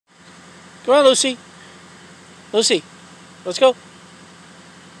Come on, Lucy. Lucy, let's go.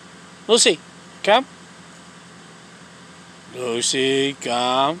 Lucy, come. Lucy,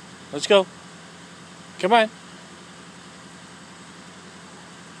 come. Let's go. Come on.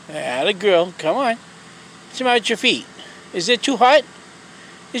 Atta girl, come on. What's the matter with your feet? Is it too hot?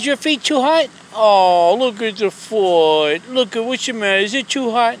 Is your feet too hot? Oh, look at the foot. Look at what's the matter. Is it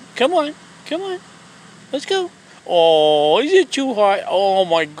too hot? Come on. Come on. Let's go. Oh, is it too hot? Oh,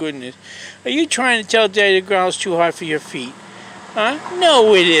 my goodness. Are you trying to tell Daddy the ground's too hot for your feet? Huh?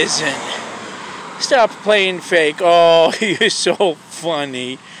 No, it isn't. Stop playing fake. Oh, you're so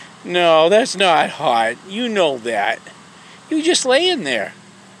funny. No, that's not hot. You know that. You're just laying there.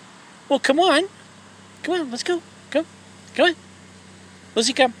 Well, come on. Come on, let's go. Come. Come on.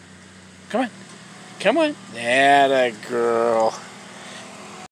 Lucy, come. Come on. Come on. Atta girl.